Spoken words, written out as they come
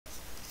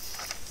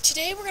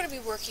Today we're going to be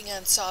working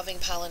on solving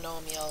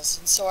polynomials,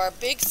 and so our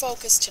big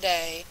focus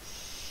today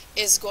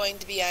is going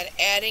to be on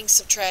adding,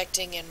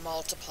 subtracting, and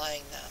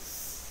multiplying them.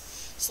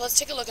 So let's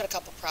take a look at a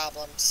couple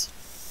problems.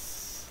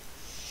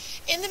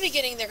 In the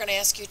beginning they're going to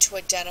ask you to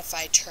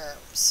identify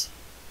terms.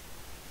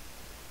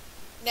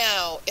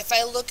 Now, if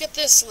I look at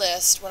this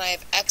list, when I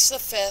have x to the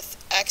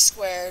fifth, x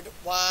squared,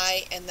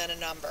 y, and then a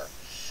number,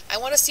 I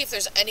want to see if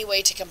there's any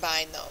way to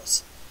combine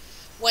those.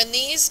 When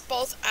these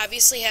both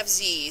obviously have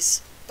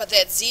z's, but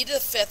that z to the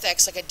fifth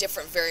acts like a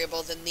different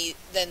variable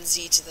than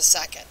z to the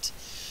second.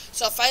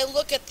 So if I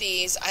look at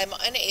these, I'm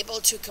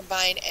unable to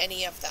combine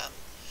any of them,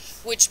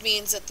 which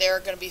means that there are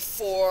going to be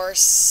four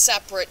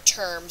separate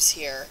terms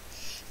here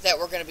that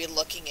we're going to be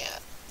looking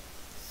at.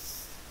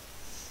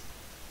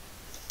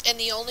 And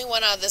the only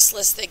one on this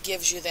list that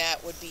gives you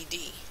that would be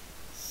D.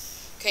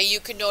 Okay, you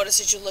can notice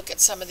as you look at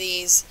some of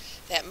these,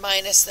 that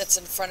minus that's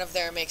in front of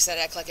there makes that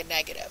act like a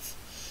negative.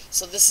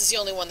 So this is the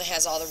only one that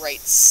has all the right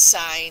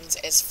signs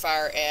as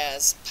far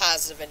as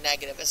positive and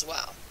negative as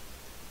well.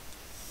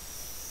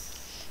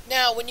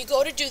 Now, when you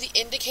go to do the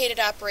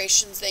indicated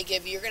operations they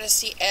give you, you're going to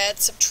see add,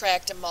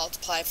 subtract, and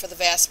multiply for the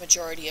vast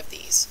majority of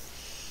these.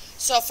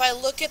 So if I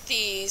look at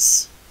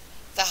these,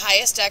 the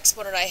highest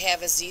exponent I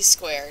have is z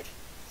squared,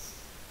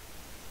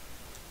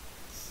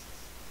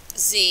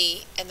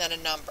 z, and then a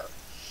number.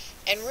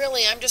 And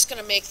really, I'm just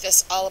going to make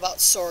this all about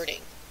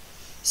sorting.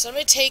 So I'm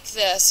going to take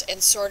this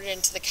and sort it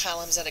into the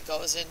columns that it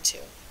goes into.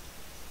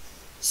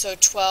 So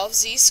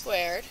 12z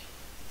squared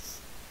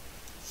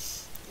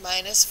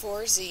minus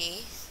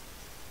 4z,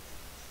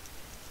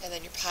 and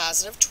then your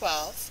positive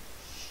 12.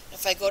 And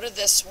if I go to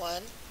this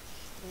one,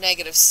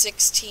 negative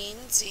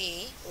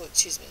 16z,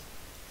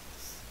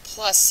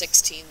 plus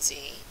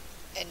 16z,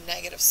 and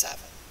negative 7.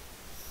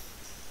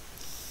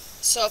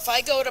 So if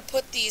I go to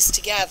put these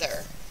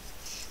together,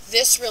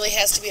 this really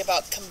has to be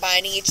about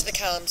combining each of the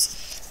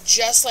columns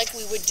just like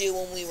we would do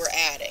when we were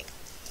adding.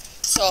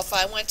 So if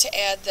I want to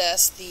add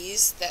this,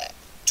 that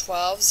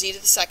 12z to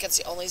the second is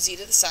the only z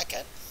to the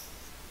second.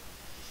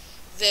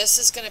 This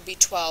is going to be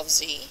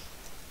 12z.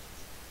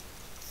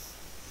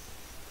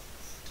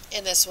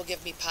 And this will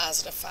give me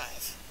positive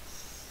 5.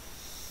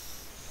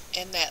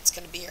 And that's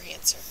going to be your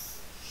answer.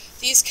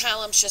 These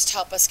columns just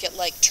help us get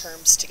like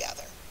terms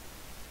together.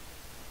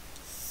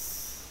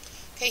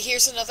 Okay,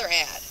 here's another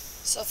add.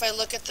 So if I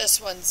look at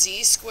this one,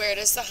 z squared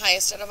is the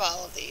highest out of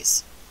all of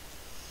these.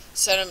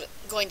 So I'm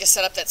going to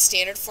set up that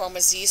standard form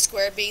with z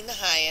squared being the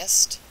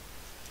highest,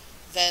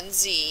 then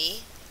z,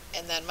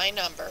 and then my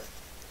number.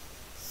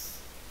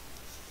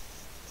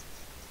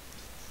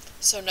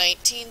 So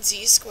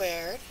 19z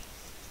squared,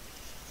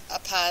 a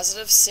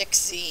positive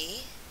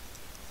 6z,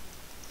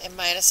 and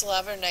minus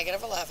 11 or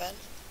negative 11,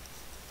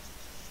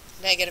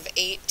 negative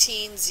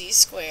 18z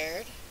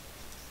squared,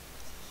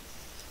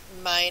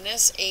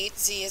 minus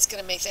 8z is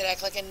going to make that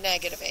act like a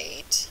negative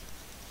 8,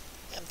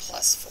 and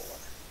plus 4.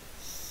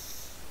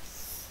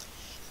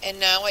 And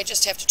now I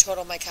just have to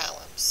total my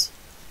columns.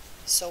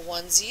 So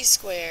 1z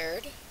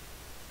squared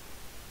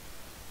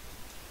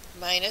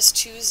minus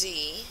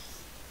 2z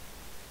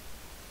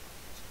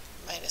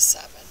minus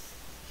 7.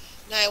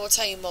 Now I will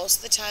tell you, most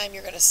of the time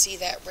you're going to see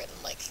that written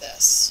like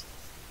this.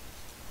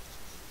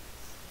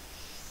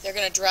 They're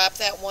going to drop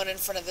that 1 in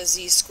front of the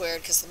z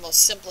squared because the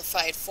most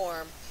simplified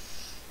form,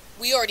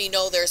 we already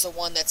know there's a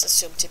 1 that's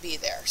assumed to be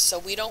there. So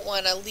we don't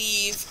want to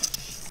leave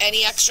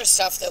any extra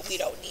stuff that we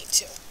don't need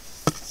to.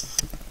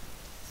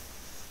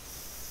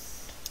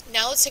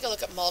 Now let's take a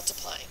look at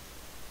multiplying.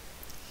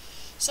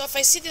 So if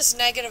I see this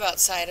negative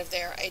outside of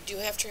there, I do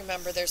have to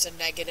remember there's a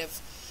negative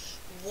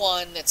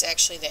 1 that's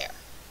actually there.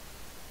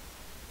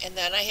 And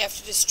then I have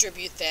to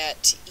distribute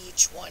that to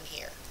each one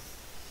here.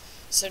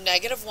 So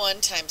negative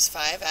 1 times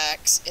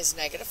 5x is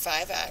negative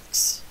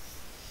 5x.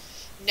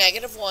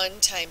 Negative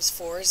 1 times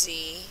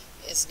 4z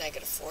is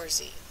negative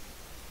 4z.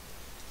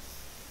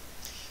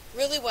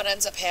 Really what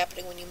ends up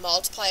happening when you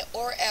multiply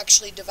or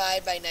actually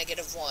divide by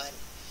negative 1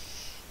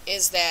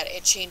 is that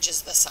it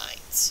changes the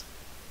signs.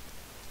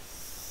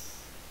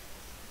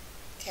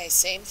 Okay,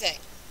 same thing.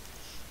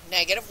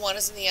 Negative 1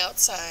 is on the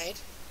outside,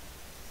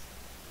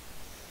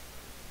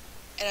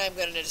 and I'm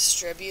going to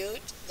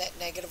distribute that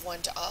negative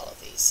 1 to all of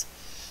these.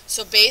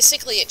 So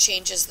basically it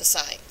changes the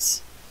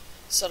signs.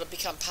 So it'll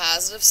become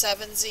positive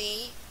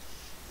 7z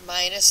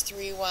minus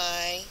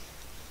 3y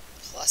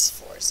plus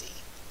 4z.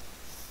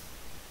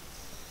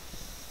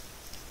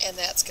 And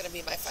that's going to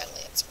be my final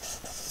answer.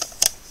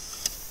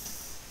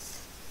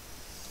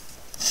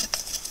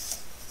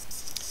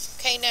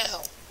 Okay,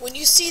 now, when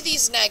you see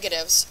these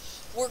negatives,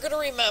 we're going to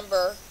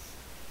remember,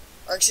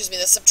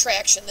 the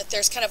subtraction, that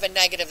there's kind of a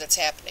negative that's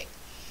happening.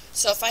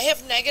 So if I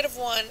have negative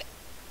 1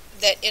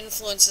 that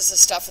influences the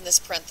stuff in this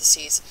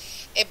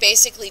parentheses, it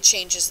basically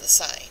changes the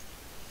sign.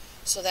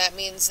 So that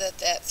means that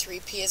that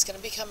 3p is going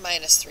to become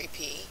minus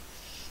 3p.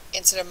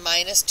 Instead of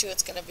minus 2,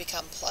 it's going to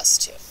become plus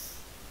 2.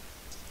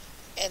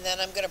 And then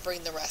I'm going to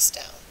bring the rest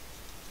down.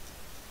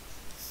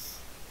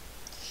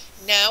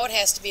 Now it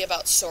has to be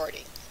about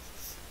sorting,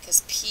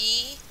 because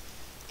p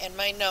and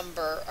my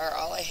number are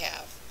all I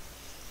have.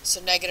 So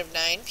negative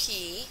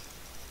 9p,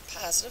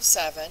 positive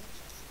 7,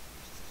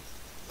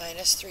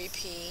 minus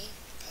 3p,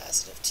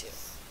 positive 2.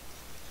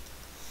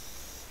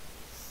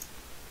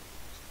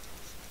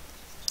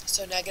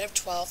 So negative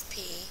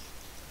 12p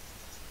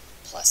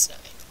plus 9.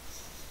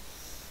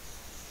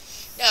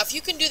 Now, if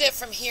you can do that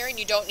from here and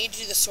you don't need to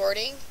do the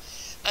sorting,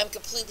 I'm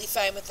completely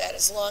fine with that,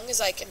 as long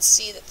as I can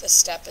see that this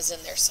step is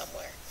in there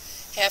somewhere.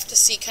 Have to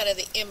see kind of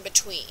the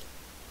in-between.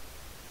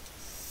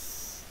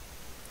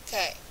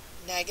 Okay,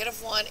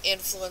 negative 1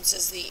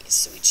 influences these,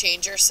 so we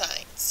change our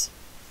signs.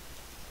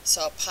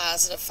 So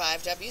positive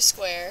 5w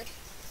squared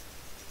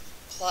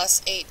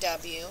plus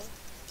 8w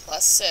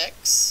plus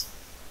 6.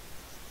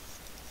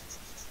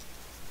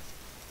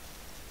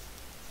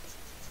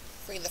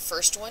 Bring the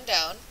first one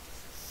down.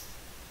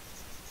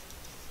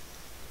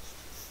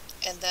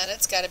 And then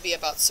it's got to be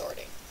about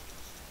sorting.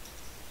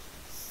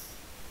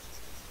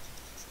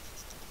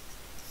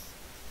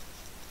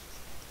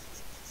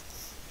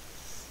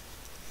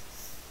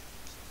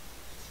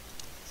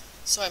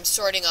 So I'm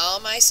sorting all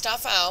my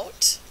stuff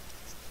out.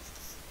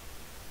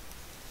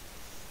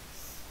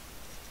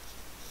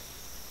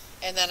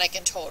 And then I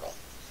can total.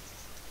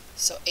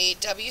 So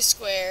 8w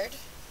squared,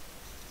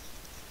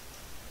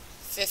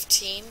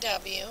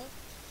 15w,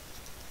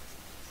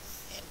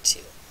 and 2.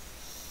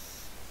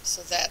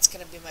 So that's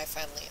going to be my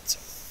final answer.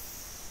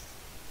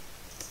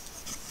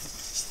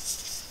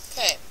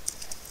 Okay.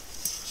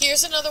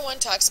 Here's another one,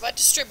 talks about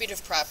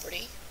distributive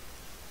property.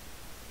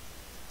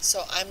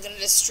 So I'm going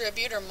to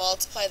distribute or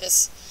multiply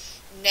this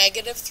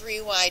negative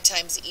 3y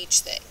times each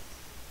thing.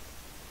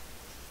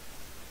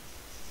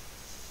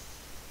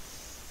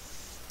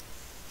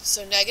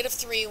 So negative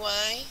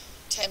 3y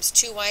times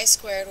 2y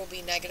squared will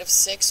be negative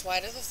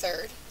 6y to the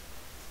third.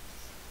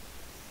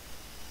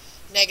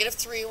 Negative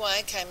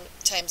 3y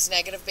times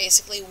negative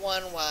basically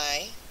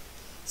 1y.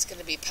 It's going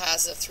to be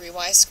positive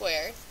 3y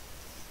squared.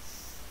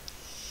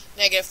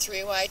 Negative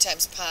 3y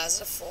times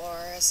positive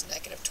 4 is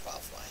negative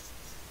 12y.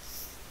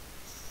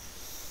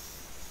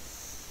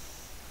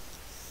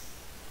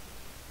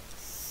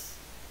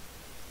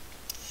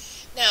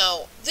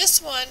 Now, this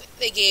one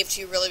they gave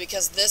to you really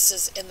because this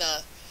is in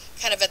the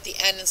kind of at the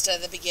end instead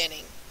of the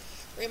beginning.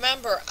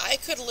 Remember, I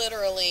could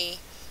literally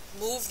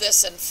move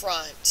this in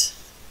front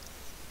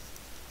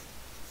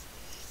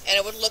and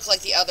it would look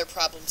like the other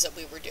problems that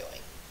we were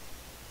doing.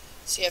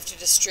 So you have to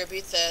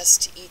distribute this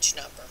to each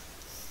number.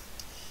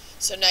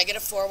 So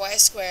negative 4y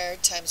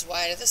squared times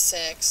y to the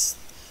 6th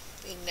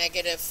be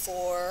negative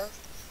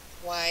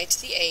 4y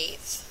to the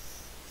 8th.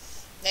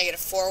 Negative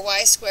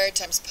 4y squared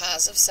times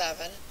positive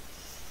 7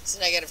 is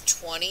negative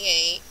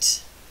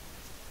 28y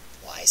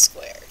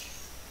squared.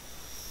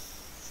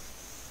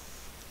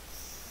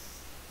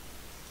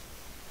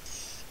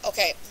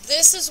 Okay,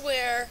 this is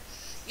where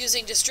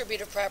using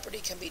distributive property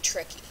can be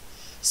tricky.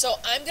 So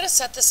I'm going to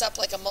set this up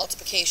like a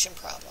multiplication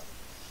problem.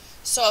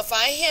 So if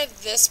I had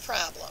this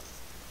problem,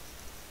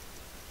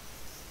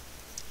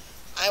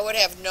 I would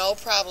have no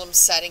problem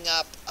setting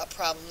up a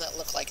problem that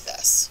looked like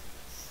this.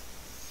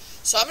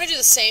 So I'm going to do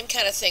the same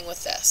kind of thing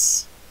with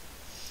this.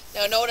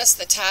 Now notice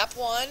the top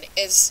one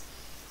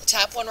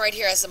right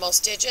here has the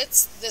most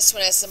digits. This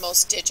one has the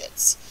most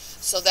digits.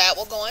 So that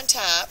will go on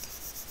top,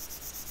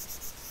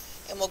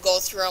 and we'll go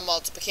through our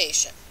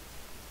multiplication.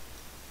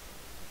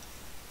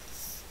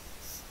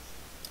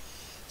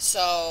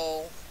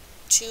 So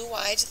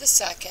 2y to the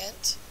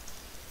second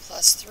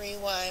plus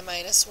 3y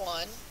minus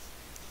 1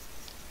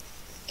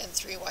 and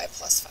 3y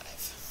plus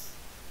 5.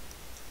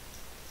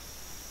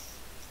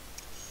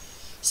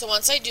 So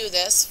once I do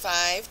this,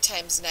 5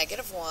 times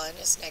negative 1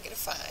 is negative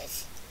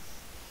 5.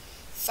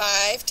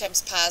 5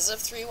 times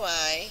positive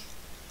 3y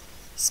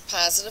is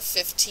positive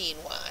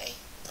 15y.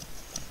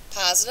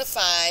 Positive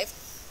 5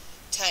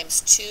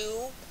 times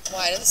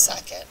 2y to the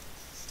second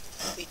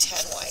will be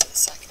 10y to the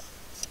second.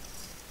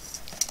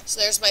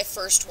 So there's my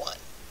first one.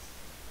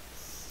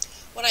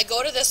 When I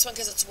go to this one,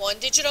 because it's one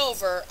digit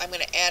over, I'm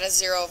going to add a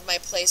 0 of my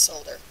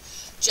placeholder,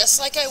 just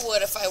like I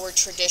would if I were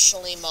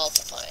traditionally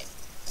multiplying.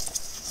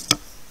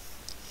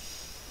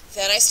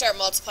 Then I start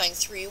multiplying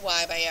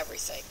 3y by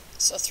everything.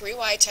 So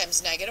 3y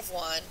times negative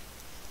 1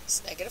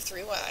 is negative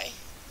 3y.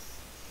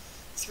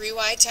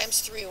 3y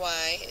times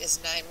 3y is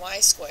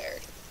 9y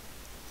squared.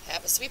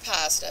 Happens to be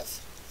positive.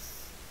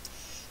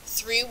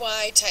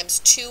 3y times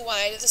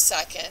 2y to the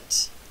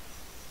second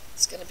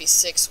is going to be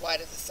 6y to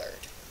the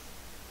third.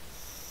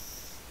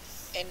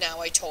 And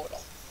now I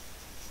total.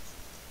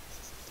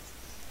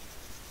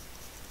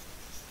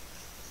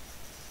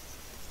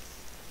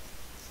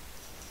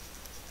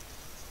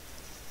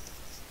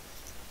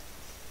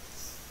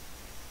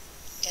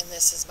 And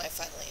this is my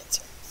final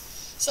answer.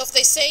 So if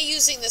they say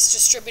using this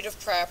distributive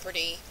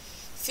property,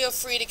 feel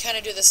free to kind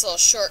of do this little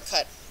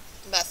shortcut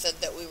method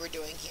that we were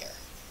doing here.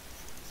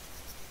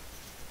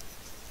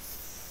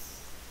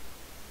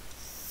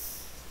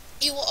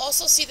 You will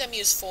also see them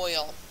use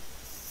FOIL.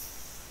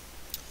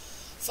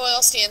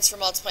 FOIL stands for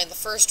multiplying the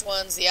first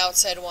ones, the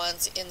outside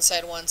ones, the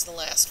inside ones, and the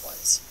last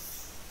ones.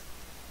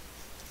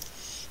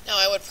 Now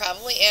I would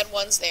probably add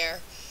ones there.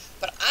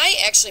 But I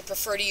actually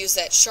prefer to use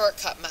that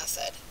shortcut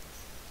method.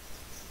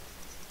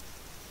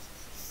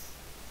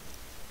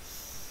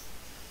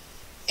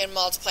 And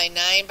multiply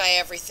 9 by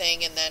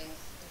everything and then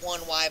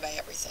 1y by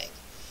everything.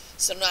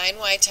 So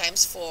 9y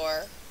times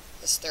 4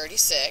 is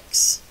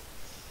 36.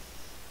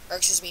 Or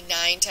excuse me,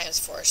 9 times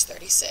 4 is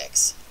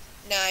 36.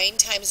 9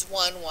 times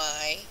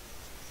 1y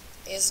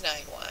is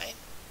 9y.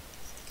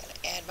 I'm going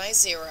to add my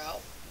 0.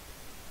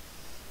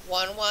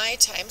 1y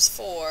times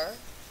 4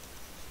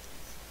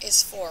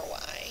 is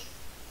 4y.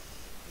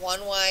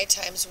 1y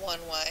times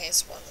 1y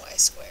is 1y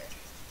squared.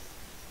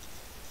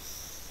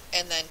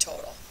 And then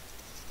total.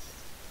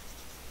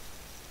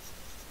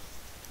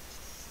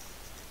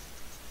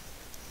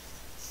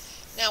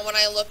 Now when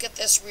I look at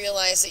this,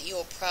 realize that you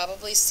will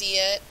probably see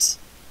it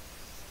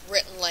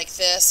written like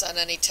this on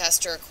any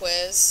test or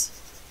quiz,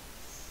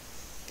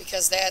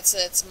 because that's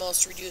its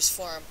most reduced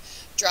form.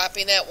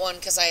 Dropping that 1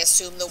 because I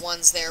assume the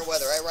 1's there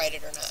whether I write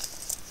it or not.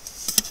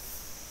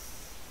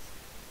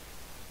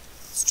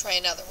 Let's try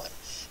another one.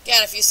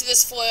 Again, if you see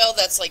this FOIL,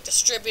 that's like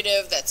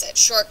distributive, that's that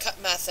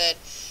shortcut method.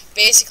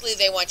 Basically,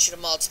 they want you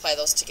to multiply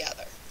those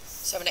together.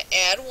 So I'm going to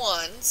add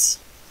 1's.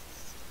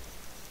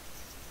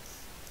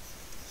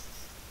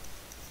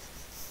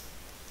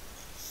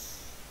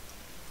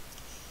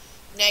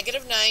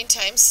 Negative 9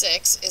 times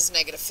 6 is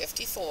negative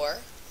 54.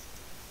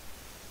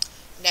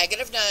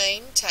 Negative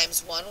 9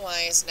 times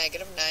 1y is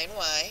negative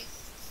 9y.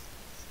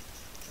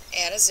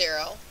 Add a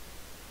 0.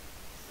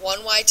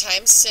 1y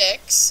times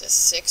 6 is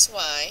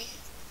 6y.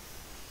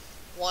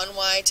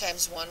 1y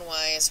times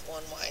 1y is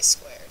 1y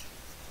squared.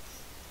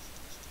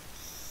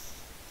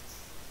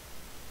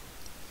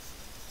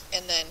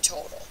 And then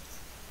total.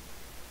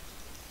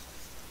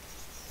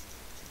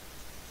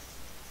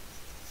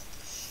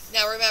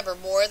 Now remember,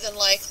 more than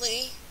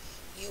likely,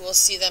 you will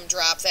see them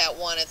drop that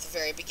 1 at the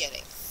very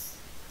beginning.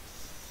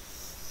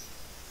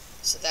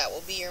 So that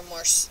will be your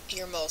most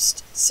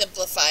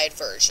simplified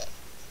version.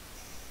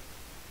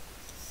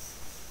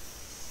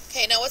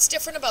 Okay, now what's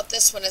different about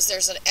this one is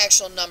there's an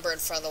actual number in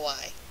front of the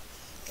y.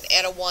 You can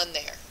add a 1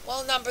 there.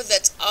 Well, a number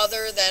that's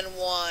other than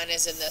 1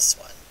 is in this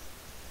one.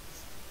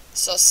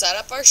 So set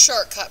up our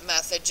shortcut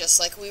method just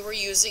like we were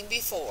using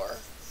before.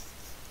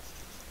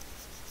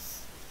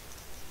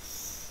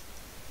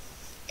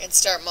 And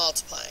start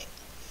multiplying.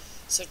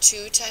 So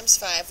 2 times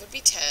 5 would be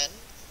 10.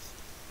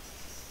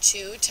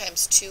 2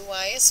 times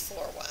 2y is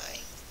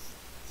 4y.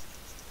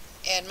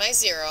 Add my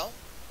 0.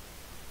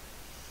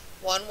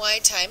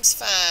 1y times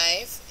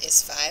 5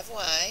 is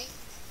 5y.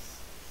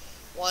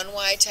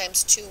 1y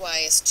times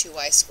 2y is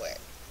 2y squared.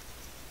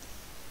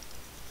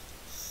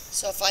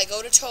 So if I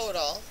go to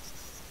total,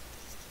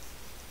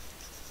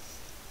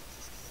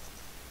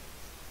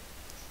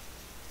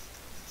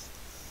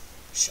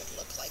 it should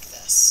look like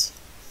this.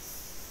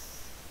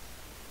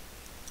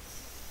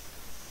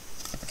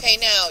 Okay,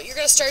 now you're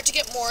going to start to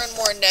get more and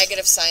more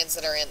negative signs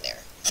that are in there.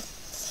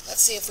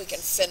 Let's see if we can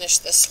finish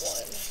this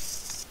one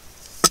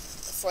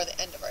before the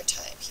end of our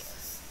time here.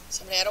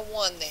 So I'm going to add a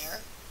 1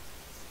 there.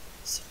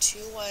 So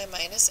 2y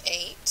minus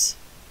 8.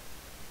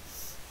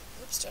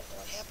 Oops, don't know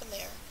what happened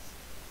there.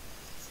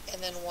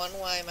 And then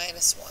 1y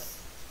minus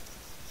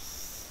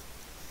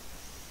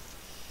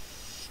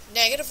 1.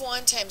 Negative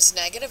 1 times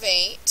negative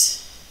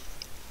 8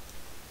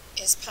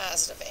 is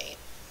positive 8.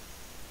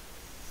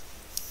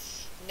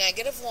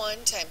 Negative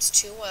 1 times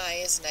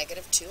 2y is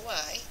negative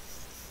 2y.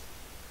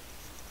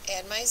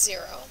 Add my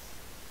 0.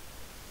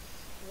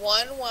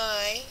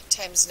 1y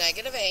times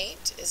negative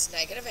 8 is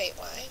negative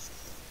 8y.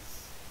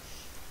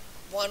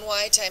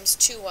 1y times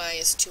 2y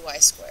is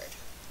 2y squared.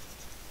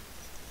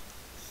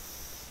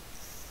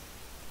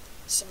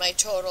 So my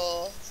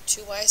total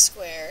 2y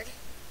squared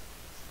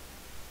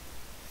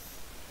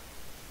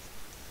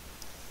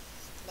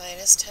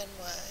minus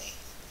 10y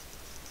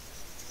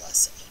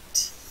plus 8.